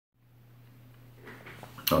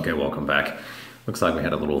Okay, welcome back. Looks like we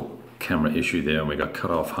had a little camera issue there and we got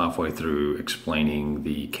cut off halfway through explaining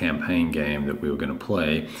the campaign game that we were going to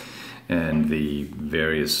play and the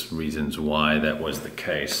various reasons why that was the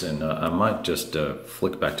case. And I might just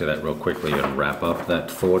flick back to that real quickly and wrap up that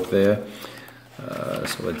thought there.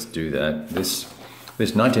 So let's do that. This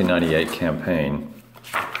 1998 campaign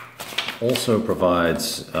also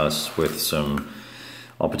provides us with some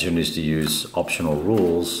opportunities to use optional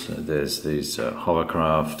rules. There's these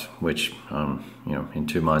hovercraft, which in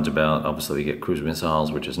two minds about. Obviously we get cruise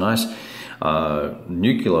missiles, which is nice.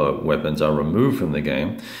 Nuclear weapons are removed from the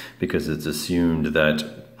game because it's assumed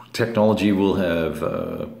that technology will have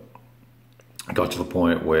got to the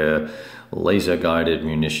point where laser guided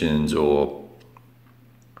munitions or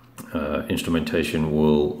instrumentation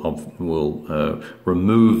will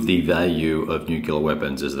remove the value of nuclear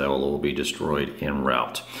weapons, as they will all be destroyed en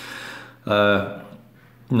route.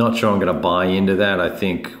 Not sure I'm going to buy into that. I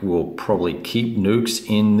think we'll probably keep nukes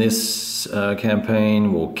in this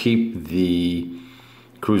campaign. We'll keep the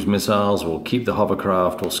cruise missiles. We'll keep the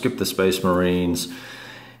hovercraft. We'll skip the space marines.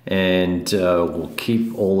 And we'll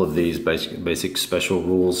keep all of these basic special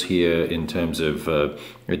rules here in terms of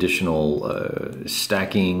additional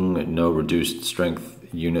stacking, no reduced strength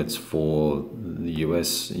units for the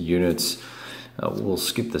US units. We'll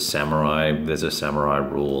skip the samurai. There's a samurai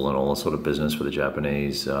rule and all that sort of business for the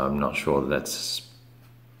Japanese. I'm not sure that that's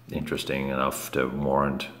interesting enough to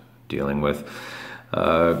warrant dealing with.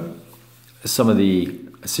 Some of the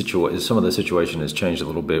situation has changed a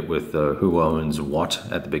little bit with who owns what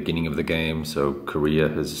at the beginning of the game. So Korea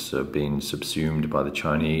has been subsumed by the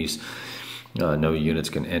Chinese. No units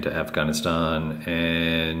can enter Afghanistan,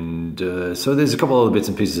 and so there's a couple other bits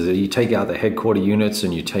and pieces. You take out the headquarter units,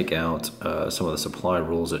 and you take out some of the supply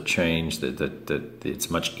rules that change. That it's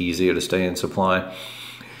much easier to stay in supply.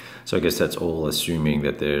 So I guess that's all assuming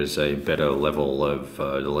that there's a better level of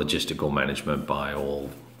logistical management by all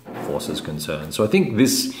forces concerned. So I think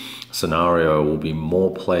this scenario will be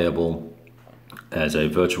more playable as a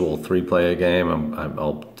virtual 3-player game.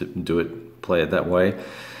 I'll play it that way,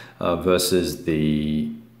 versus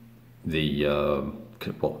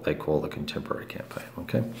what they call the contemporary campaign.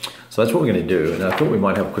 Okay, so that's what we're going to do. And I thought we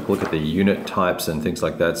might have a quick look at the unit types and things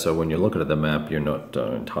like that. So when you're looking at the map, you're not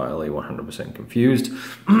entirely 100% confused.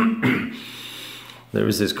 There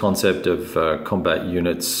is this concept of combat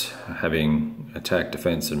units having attack,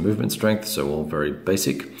 defense, and movement strength, so all very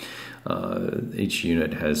basic. Each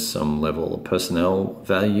unit has some level of personnel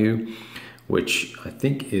value, which I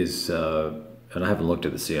think is, and I haven't looked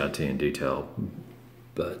at the CRT in detail,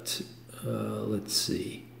 but let's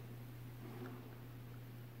see.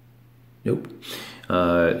 Nope.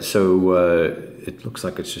 So it looks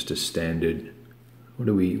like it's just a standard. What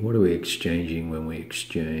are we exchanging when we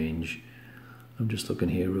exchange? I'm just looking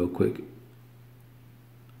here real quick.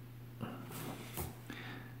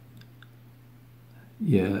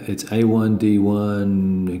 Yeah, it's A1,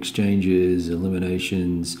 D1, exchanges,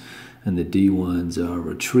 eliminations, and the D1s are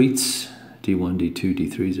retreats. D1, D2,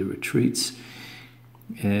 D3s are retreats.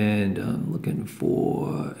 And I'm looking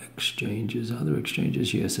for exchanges. Are there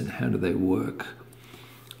exchanges? Yes, and how do they work?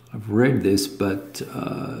 I've read this, but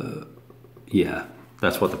yeah.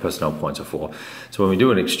 That's what the personnel points are for. So when we do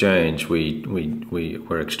an exchange,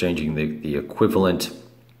 we're exchanging the equivalent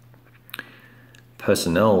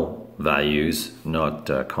personnel values, not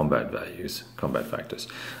combat values, combat factors.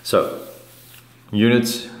 So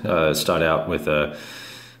units start out with a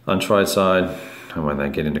untried side, and when they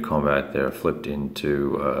get into combat, they're flipped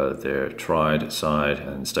into their tried side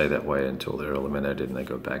and stay that way until they're eliminated, and they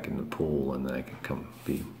go back in the pool and they can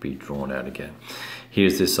be drawn out again.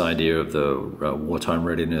 Here's this idea of the wartime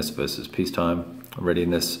readiness versus peacetime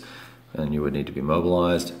readiness, and you would need to be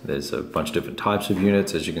mobilized. There's a bunch of different types of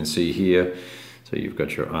units, as you can see here. So you've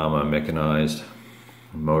got your armor, mechanized,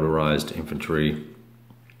 motorized infantry,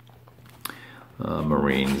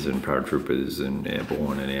 Marines and paratroopers and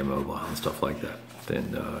airborne and air mobile and stuff like that.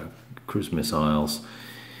 Then cruise missiles,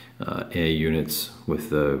 air units with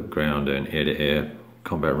the ground and air-to-air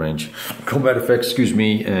combat effects, excuse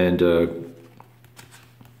me, and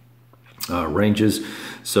ranges.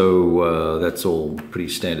 So that's all pretty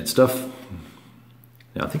standard stuff.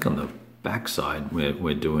 Now I think on the back side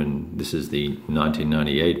we're doing, this is the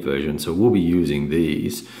 1998 version, so we'll be using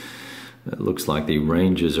these. It looks like the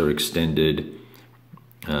ranges are extended.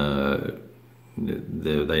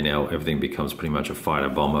 They now, everything becomes pretty much a fighter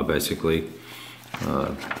bomber basically.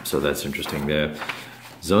 So that's interesting there.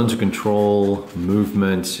 Zones of control,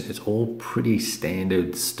 movement, it's all pretty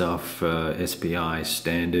standard stuff, SPI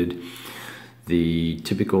standard. The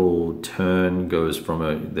typical turn goes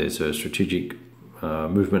from there's a strategic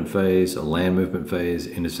movement phase, a land movement phase,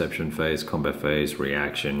 interception phase, combat phase,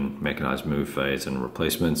 reaction, mechanized move phase, and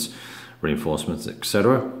replacements, reinforcements,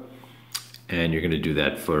 etc. And you're going to do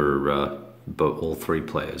that for all three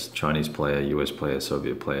players: Chinese player, US player,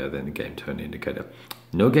 Soviet player, then the game turn indicator.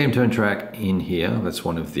 No game turn track in here. That's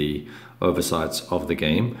one of the oversights of the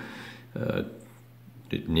game.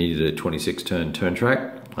 It needed a 26 turn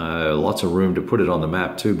track. Lots of room to put it on the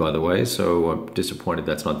map too, by the way, so I'm disappointed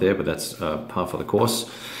that's not there, but that's par for the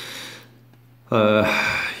course.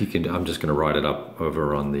 I'm just going to write it up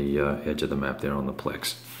over on the edge of the map there on the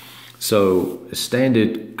Plex. So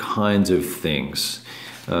standard kinds of things.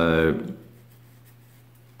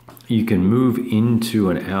 You can move into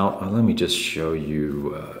and out. Let me just show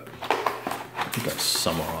you. I think I've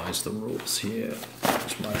summarized the rules here,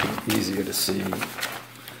 which might be easier to see.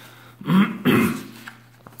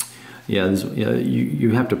 Yeah,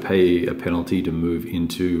 you have to pay a penalty to move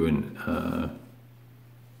into and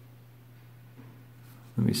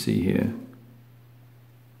let me see here.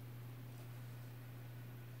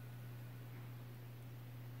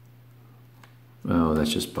 Oh,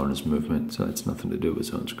 that's just bonus movement, so that's nothing to do with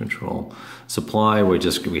zones control. Supply, we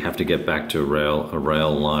have to get back to a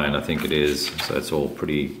rail line, I think it is. So it's all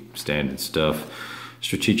pretty standard stuff.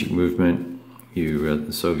 Strategic movement, the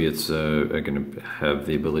Soviets are going to have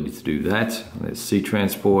the ability to do that. There's sea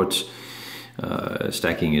transport.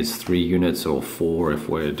 Stacking is 3 units or 4 if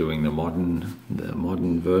we're doing the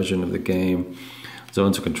modern version of the game.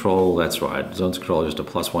 Zones of control, that's right. Zones of control is just a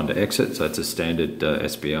 +1 to exit, so it's a standard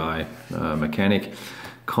SBI mechanic.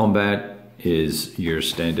 Combat is your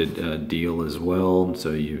standard deal as well.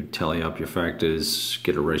 So you tally up your factors,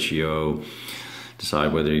 get a ratio,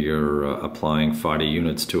 decide whether you're applying fighter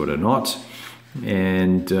units to it or not,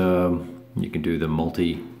 and you can do the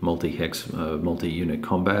multi-unit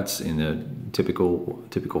combats in a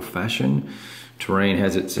typical fashion. Terrain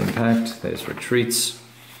has its impact. There's retreats.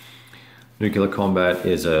 Nuclear combat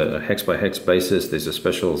is a hex by hex basis. There's a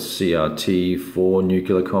special CRT for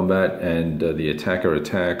nuclear combat, and the attacker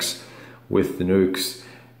attacks with the nukes.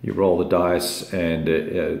 You roll the dice, and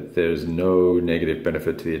there's no negative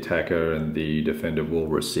benefit to the attacker, and the defender will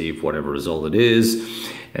receive whatever result it is.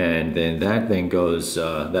 And then that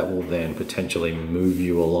will then potentially move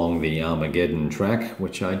you along the Armageddon track,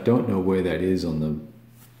 which I don't know where that is on the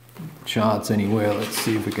charts anywhere. Let's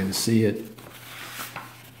see if we can see it.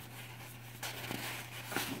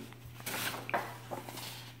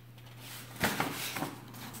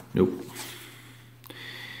 Nope.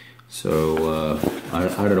 So I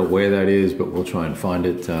don't know where that is, but we'll try and find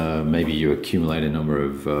it. Maybe you accumulate a number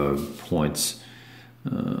of points.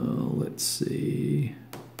 Let's see.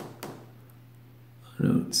 I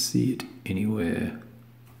don't see it anywhere.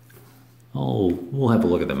 We'll have a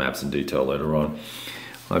look at the maps in detail later on.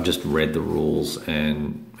 I've just read the rules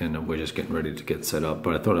and we're just getting ready to get set up.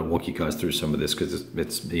 But I thought I'd walk you guys through some of this because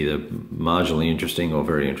it's either marginally interesting or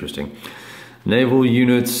very interesting. Naval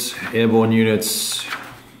units, airborne units,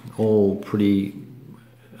 all pretty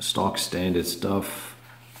stock standard stuff.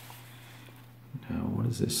 Now, what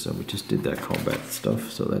is this? So we just did that combat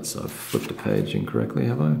stuff. So that's, I've flipped a page incorrectly,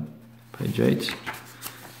 have I? Page 8.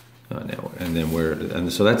 Now,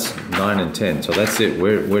 and so that's 9 and 10. So that's it.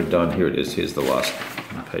 We're done. Here it is. Here's the last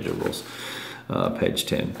page of rules. Page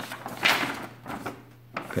 10.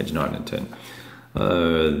 Page 9 and 10.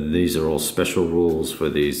 These are all special rules for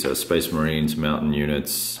these Space Marines, mountain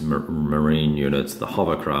units, marine units, the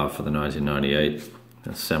hovercraft for the 1998,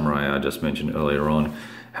 the Samurai I just mentioned earlier on,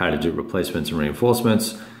 how to do replacements and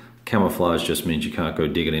reinforcements. Camouflage just means you can't go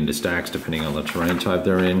digging into stacks depending on the terrain type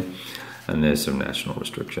they're in. And there's some national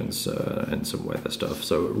restrictions and some weather stuff.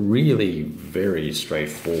 So really very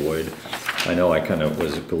straightforward. I know I kind of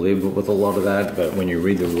was glib with a lot of that, but when you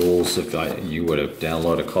read the rules, if you were to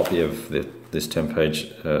download a copy of this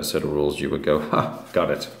 10-page set of rules, you would go, ha,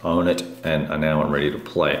 got it, own it, and now I'm ready to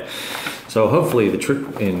play. So hopefully the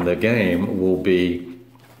trick in the game will be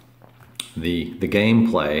the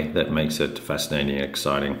gameplay that makes it fascinating and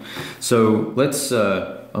exciting. So let's,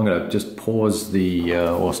 I'm gonna just pause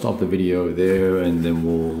or stop the video there, and then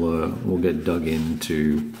we'll get dug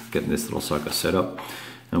into getting this little sucker set up,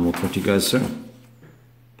 and we'll talk to you guys soon.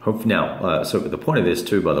 So the point of this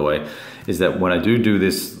too, by the way, is that when I do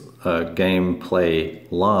this gameplay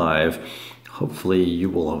live, hopefully you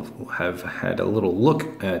will have had a little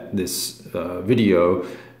look at this video,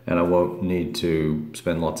 and I won't need to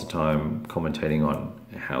spend lots of time commentating on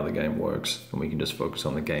how the game works, and we can just focus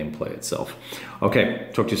on the gameplay itself. Okay,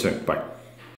 talk to you soon. Bye.